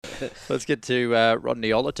Let's get to Rodney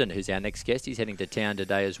Ollerton, who's our next guest. He's heading to town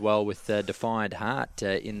today as well with Defiant Heart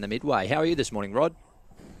in the Midway. How are you this morning, Rod?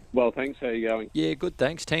 Well, thanks. How are you going? Yeah, good,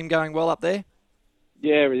 thanks. Team going well up there?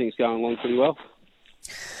 Yeah, everything's going along pretty well.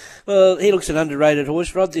 Well, he looks an underrated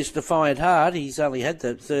horse, Rod, this Defiant Heart. He's only had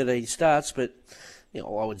the 13 starts, but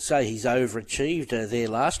I would say he's overachieved there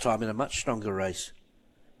last time in a much stronger race.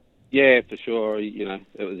 Yeah, for sure. It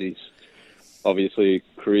was his obviously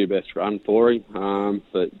career best run for him.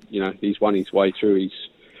 But he's won his way through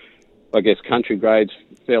his, country grades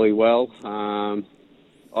fairly well.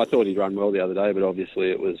 I thought he'd run well the other day, but obviously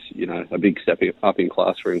it was a big step up in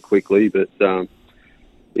class for him quickly. But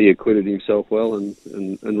he acquitted himself well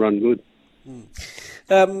and run good.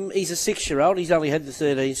 He's a 6-year-old. He's only had the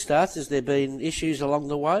 13 starts. Has there been issues along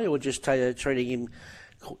the way, or just treating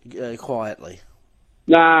him quietly?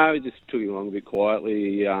 No, we just took him along a bit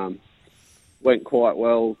quietly. He went quite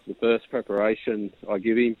well the first preparation I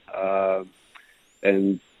give him.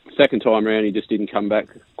 And second time around, he just didn't come back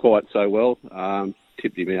quite so well.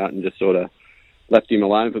 Tipped him out and just sort of left him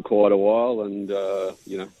alone for quite a while. And,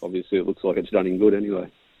 obviously it looks like it's done him good anyway.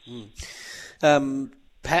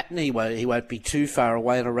 Pattern, he won't be too far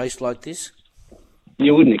away in a race like this?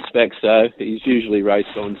 You wouldn't expect so. He's usually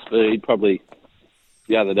raced on speed. Probably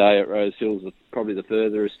the other day at Rose Hills was probably the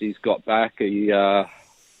furthest he's got back. He, but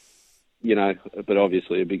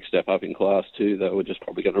obviously a big step up in class too. Though we're just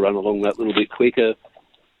probably going to run along that little bit quicker.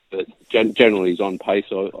 But generally he's on pace.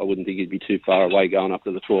 So I wouldn't think he'd be too far away going up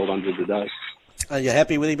to the 1200 today. Are you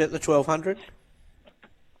happy with him at the 1200?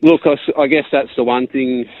 Look, I guess that's the one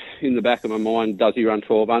thing in the back of my mind. Does he run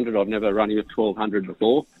 1200? I've never run him at 1200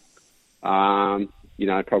 before.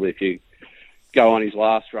 Probably if you go on his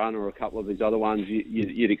last run or a couple of his other ones,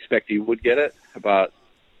 you'd expect he would get it. But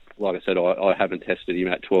like I said, I haven't tested him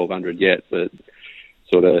at 1200 yet, but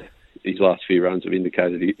sort of his last few runs have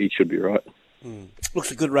indicated he should be right. Looks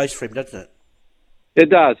a good race for him, doesn't it? It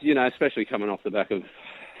does, especially coming off the back of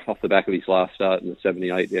his last start in the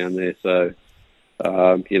 78 down there. So,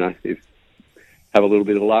 if have a little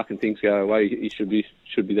bit of luck and things go away, he should be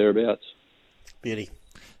thereabouts. Beauty.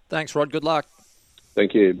 Thanks, Rod. Good luck.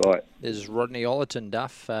 Thank you. Bye. There's Rodney Ollerton,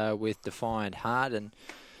 Duff, with Defiant Heart. And,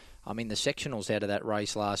 the sectionals out of that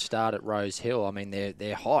race last start at Rose Hill,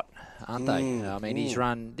 they're hot, aren't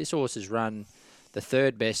they? This horse has run the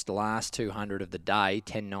third best last 200 of the day,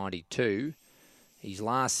 10.92. His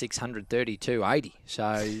last 600, 32.80. So,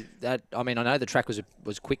 I know the track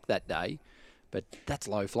was quick that day, but that's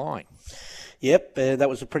low flying. Yep, that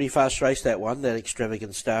was a pretty fast race, that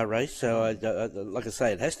Extravagant Star race. So, like I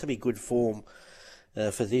say, it has to be good form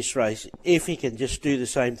for this race if he can just do the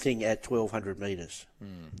same thing at 1,200 metres.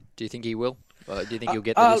 Do you think he will? Do you think he'll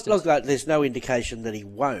get the distance? Look, there's no indication that he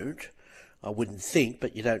won't, I wouldn't think,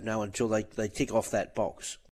 but you don't know until they tick off that box.